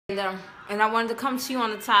And I wanted to come to you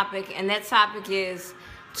on the topic, and that topic is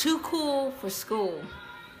too cool for school.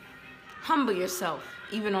 Humble yourself,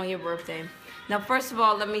 even on your birthday. Now, first of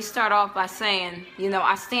all, let me start off by saying,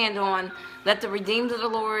 I stand on, let the redeemed of the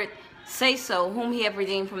Lord say so, whom he have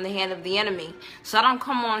redeemed from the hand of the enemy. So I don't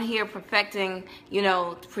come on here perfecting,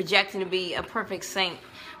 projecting to be a perfect saint.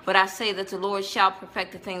 But I say that the Lord shall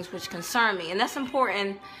perfect the things which concern me. And that's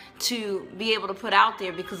important to be able to put out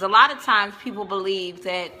there, because a lot of times people believe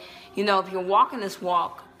that, if you're walking this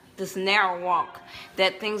walk, this narrow walk,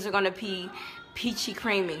 that things are going to be peachy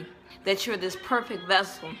creamy, that you're this perfect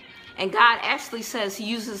vessel. And God actually says he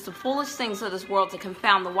uses the foolish things of this world to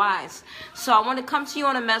confound the wise. So I want to come to you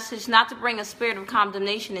on a message, not to bring a spirit of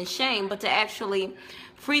condemnation and shame, but to actually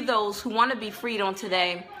free those who want to be freed on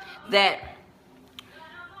today, that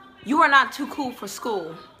you are not too cool for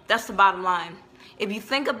school. That's the bottom line. If you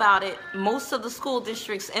think about it, most of the school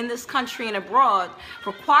districts in this country and abroad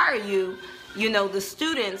require you, the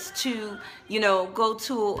students to, go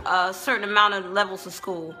to a certain amount of levels of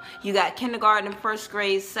school. You got kindergarten, first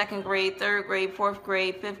grade, second grade, third grade, fourth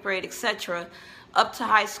grade, fifth grade, etc., up to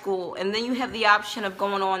high school. And then you have the option of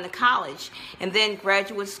going on to college, and then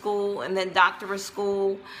graduate school, and then doctorate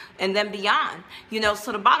school, and then beyond.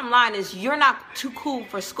 So the bottom line is you're not too cool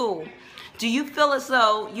for school. Do you feel as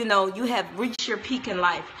though, you have reached your peak in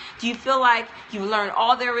life? Do you feel like you've learned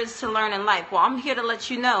all there is to learn in life? Well, I'm here to let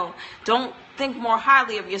you know, don't think more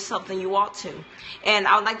highly of yourself than you ought to. And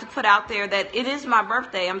I would like to put out there that it is my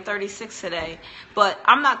birthday. I'm 36 today, but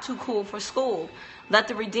I'm not too cool for school. Let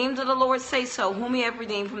the redeemed of the Lord say so, whom he have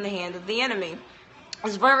redeemed from the hand of the enemy.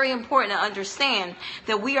 It's very important to understand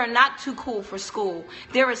that we are not too cool for school.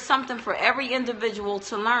 There is something for every individual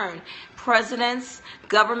to learn. Presidents,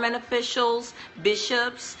 government officials,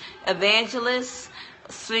 bishops, evangelists,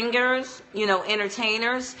 singers,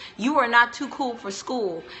 entertainers. You are not too cool for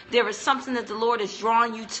school. There is something that the Lord is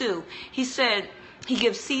drawing you to. He said he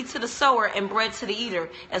gives seed to the sower and bread to the eater.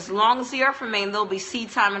 As long as the earth remains, there'll be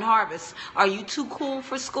seed time and harvest. Are you too cool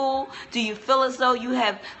for school? Do you feel as though you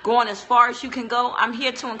have gone as far as you can go? I'm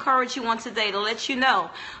here to encourage you on today, to let you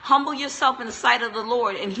know, humble yourself in the sight of the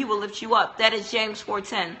Lord and he will lift you up. That is James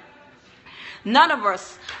 4:10. None of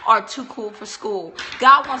us are too cool for school.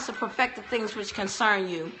 God wants to perfect the things which concern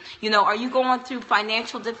you. Are you going through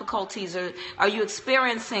financial difficulties, or are you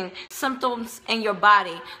experiencing symptoms in your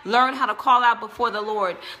body? Learn how to call out before the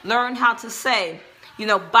Lord. Learn how to say,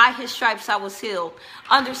 by his stripes I was healed.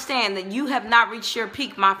 Understand that you have not reached your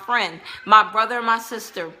peak, my friend, my brother, my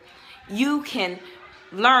sister. You can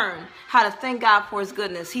learn how to thank God for his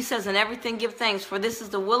goodness. He says, in everything give thanks, for this is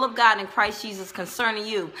the will of God in Christ Jesus concerning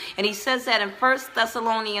you. And he says that in 1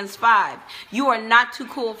 Thessalonians 5. You are not too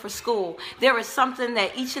cool for school. There is something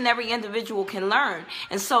that each and every individual can learn.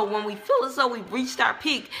 And so when we feel as though we've reached our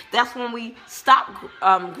peak, that's when we stop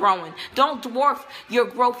growing. Don't dwarf your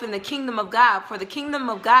growth in the kingdom of God, for the kingdom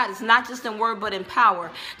of God is not just in word but in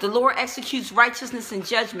power. The Lord executes righteousness and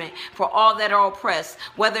judgment for all that are oppressed.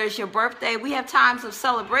 Whether it's your birthday, we have times of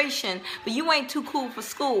celebration, but you ain't too cool for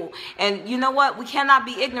school. And you know what? We cannot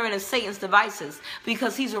be ignorant of Satan's devices,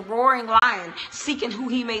 because he's a roaring lion seeking who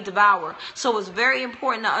he may devour. So it's very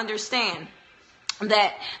important to understand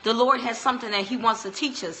that the Lord has something that he wants to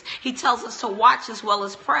teach us. He tells us to watch as well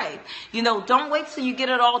as pray. Don't wait till you get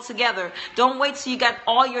it all together. Don't wait till you got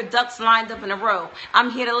all your ducks lined up in a row.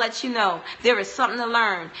 I'm here to let you know there is something to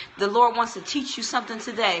learn. The Lord wants to teach you something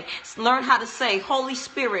today. Learn how to say, Holy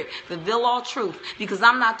Spirit, reveal all truth, because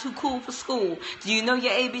I'm not too cool for school. Do you know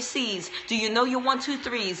your ABCs? Do you know your 1, 2,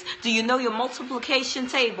 3s? Do you know your multiplication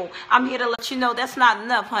table? I'm here to let you know that's not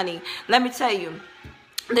enough, honey. Let me tell you,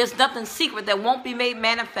 there's nothing secret that won't be made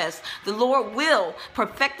manifest. The Lord will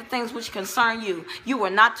perfect the things which concern you. You are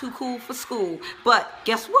not too cool for school. But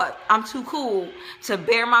guess what? I'm too cool to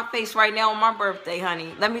bare my face right now on my birthday,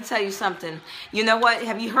 honey. Let me tell you something. You know what?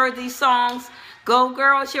 Have you heard these songs? Go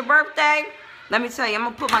girl, it's your birthday. Let me tell you, I'm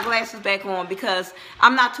going to put my glasses back on, because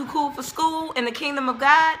I'm not too cool for school in the kingdom of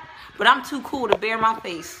God, but I'm too cool to bare my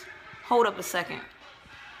face. Hold up a second.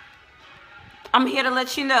 I'm here to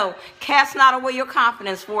let you know, cast not away your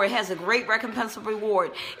confidence, for it has a great recompense of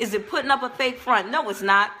reward. Is it putting up a fake front? No, it's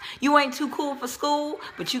not. You ain't too cool for school,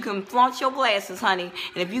 but you can flaunt your glasses, honey.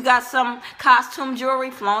 And if you got some costume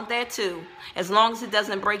jewelry, flaunt that too, as long as it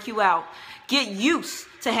doesn't break you out. Get used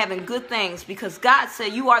to having good things, because God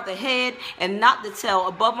said you are the head and not the tail,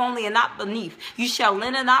 above only and not beneath. You shall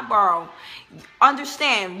lend and not borrow.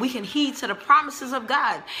 Understand, we can heed to the promises of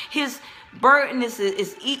God. His burden is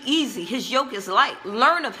easy. His yoke is light.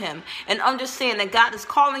 Learn of him and understand that God is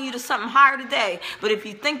calling you to something higher today. But if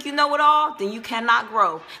you think you know it all, then you cannot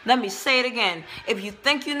grow. Let me say it again. If you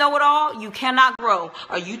think you know it all, you cannot grow.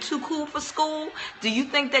 Are you too cool for school? Do you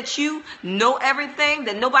think that you know everything,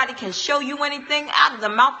 that nobody can show you anything? Out of the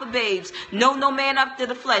mouth of babes, no man after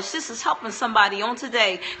the flesh. This is helping somebody on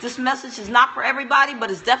today. This message is not for everybody, but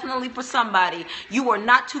it's definitely for somebody. You are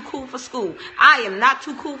not too cool for school. I am not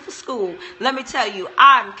too cool for school. Let me tell you,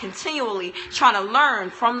 I'm continually trying to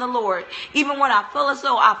learn from the Lord. Even when I feel as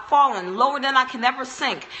though I've fallen lower than I can ever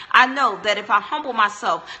sink, I know that if I humble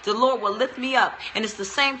myself, the Lord will lift me up. And it's the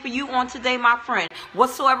same for you on today, my friend.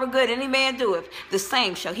 Whatsoever good any man doeth, the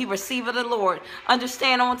same shall he receive of the Lord.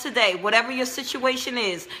 Understand on today, whatever your situation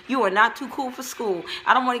is, you are not too cool for school.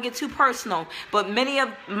 I don't want to get too personal, but many of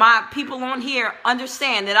my people on here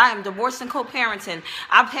understand that I am divorced and co-parenting.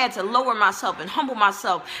 I've had to lower myself and humble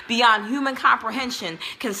myself beyond human comprehension,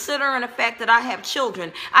 considering the fact that I have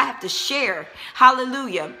children. I have to share,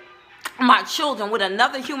 hallelujah, my children with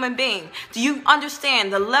another human being. Do you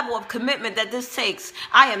understand the level of commitment that this takes?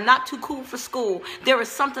 I am not too cool for school. There is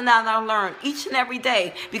something that I learn each and every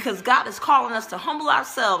day, because God is calling us to humble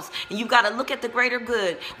ourselves, and you've got to look at the greater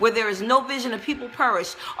good. Where there is no vision of people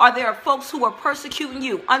perish, or there are folks who are persecuting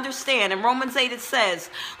you. Understand, in Romans 8 it says,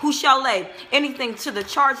 who shall lay anything to the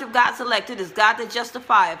charge of God's elect? It is God that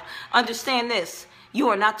justifieth. Understand this. You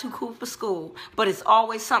are not too cool for school, but it's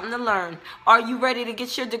always something to learn. Are you ready to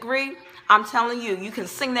get your degree? I'm telling you, you can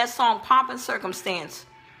sing that song, Pomp and Circumstance.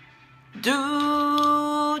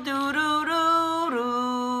 Do, do, do, do,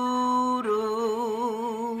 do,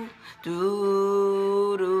 do,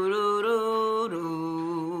 do, do, do,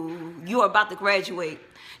 do. You are about to graduate.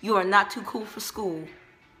 You are not too cool for school.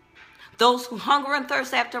 Those who hunger and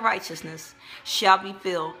thirst after righteousness shall be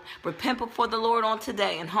filled. Repent before the Lord on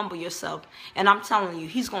today and humble yourself. And I'm telling you,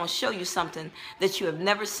 he's going to show you something that you have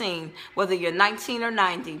never seen. Whether you're 19 or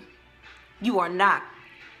 90, you are not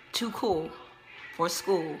too cool for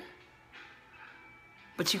school.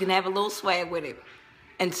 But you can have a little swag with it.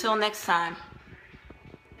 Until next time,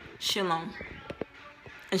 shalom.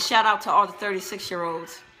 And shout out to all the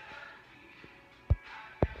 36-year-olds.